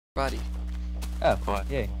body. Oh,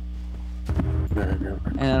 what? Yay.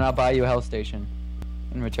 And then I'll buy you a health station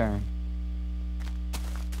in return.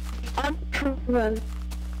 I'm proven.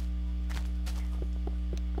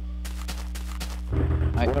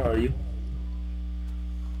 Where are you?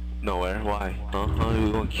 Nowhere. Why? Huh?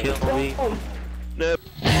 You gonna kill me? Nope.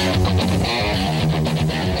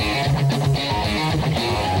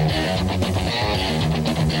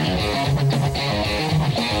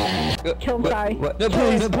 Kill guy. What? No,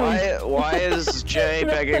 please, Why is Jay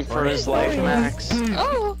begging for his life, Max?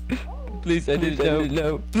 Oh! Please, I didn't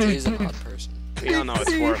know. He's an odd person. We don't know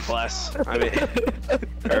it's worthless. I mean,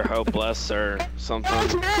 or hopeless or something.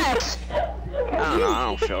 I don't know, I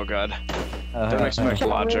don't feel good. Don't expect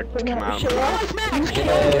logic to come out.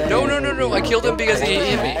 No, I killed him because he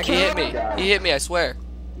hit me. He hit me, I swear.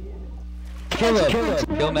 Kill him.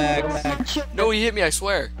 Kill Max. No, he hit me, I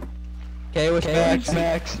swear. Okay, where's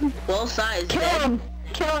Max? Both sides. Kill him.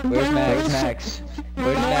 Where's Max?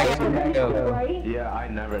 Where's Max? Go. Yeah, I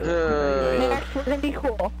never. Max, we're gonna be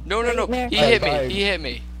cool. No. Max. He hit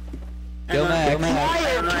me. Kill Max.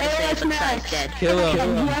 I don't know how to say it, but side's dead. Kill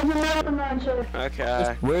him.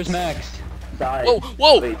 Okay. Where's Max? Whoa,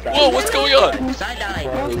 what's going on? Side died.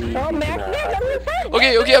 Oh, Max, I'm your friend.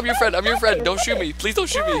 Okay, I'm your friend. Don't shoot me. Please don't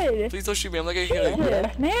shoot me. Please don't shoot me. I'm not gonna kill you.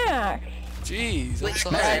 Max. Jeez, I'm Wait, I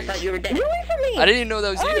sorry. thought you were dead. Get away from me. I didn't even know that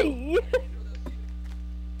was you.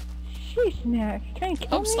 Jeez, Max. Trying to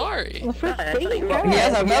kill I'm me? sorry. Well, first I thought you were date, He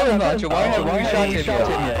has a melon launcher. Why are you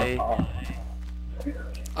me?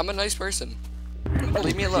 I'm a nice person.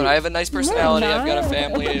 Leave me alone. I have a nice personality. I've got a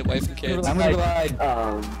family, a wife, and kids. I'm gonna glide.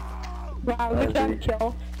 Wow, good job,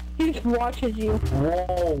 kill. He just watches you.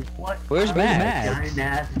 Whoa, what? Where's Max?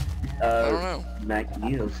 I don't know.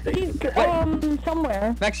 Magneto He's, station.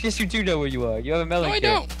 somewhere. Max, yes you do know where you are. You have a melon No, I kit.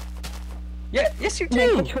 don't. Yeah, yes you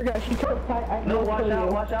Max, do. I forgot. She took a No,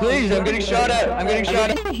 watch out. Please, I'm getting shot at.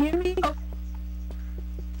 Can you hear me?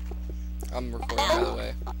 I'm recording, by the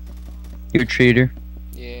way. You're a traitor.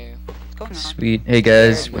 Yeah. What's going on? Sweet. Hey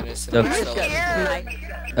guys. I'm innocent. I'm still-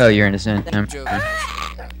 Oh, you're innocent. I'm joking.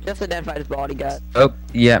 Just identified his body, guys. Oh,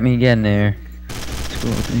 you got me again there.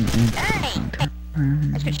 Hey!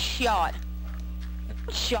 I just got shot.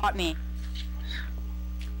 Shot me.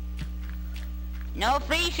 No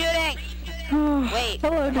free shooting! Wait,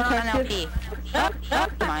 Hello, come on, detective. LP.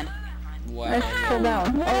 Come on. Wow. Fall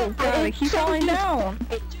down. Oh god, I keep falling down.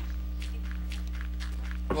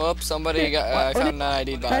 Whoops, somebody got. I found an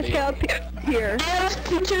ID Let's body. get up here.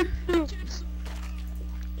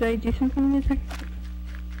 Did I do something, detective?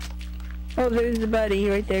 Oh, there's the buddy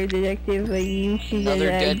right there, detective. You see Another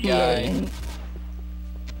that dead ID.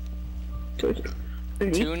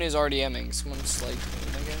 Toon is already emming. Someone's like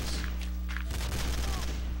Toon, I guess.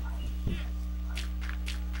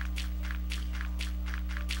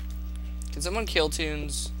 Can someone kill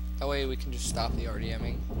Toons? That way we can just stop the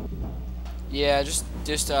RDMing. Yeah, just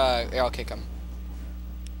here, I'll kick him.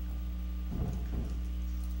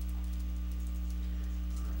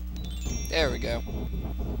 There we go.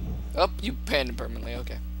 Oh, you panned him permanently,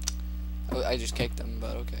 okay. I just kicked him,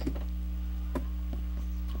 but okay.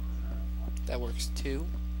 That works too.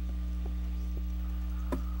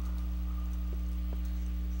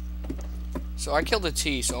 So I killed a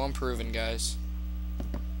T, so I'm proven, guys.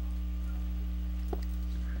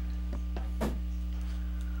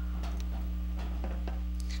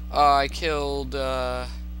 I killed, I'm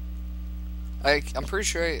pretty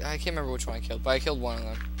sure, I can't remember which one I killed, but I killed one of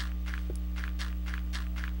them.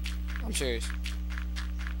 I'm serious.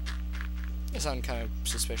 It sounded kind of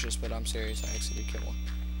suspicious, but I'm serious, I actually did kill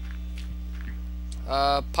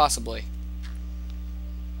one. Possibly.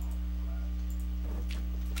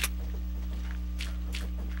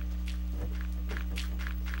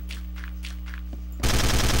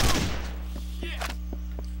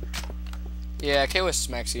 Yeah, KOS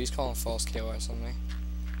smacks you. He's calling false KOS on me.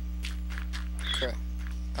 Correct.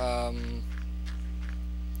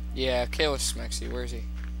 Yeah, KOS smacks you. Where is he?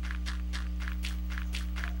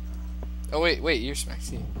 Oh wait, you're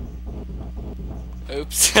Smexy.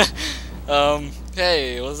 Oops.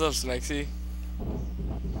 Hey, what's up, Smexy?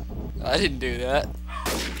 I didn't do that.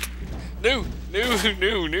 No.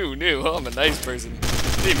 I'm a nice person.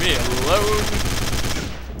 Leave me alone.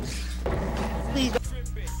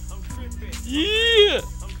 Yeah!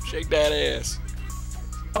 Shake that ass.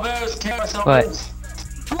 What?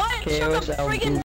 What? Shut the friggin'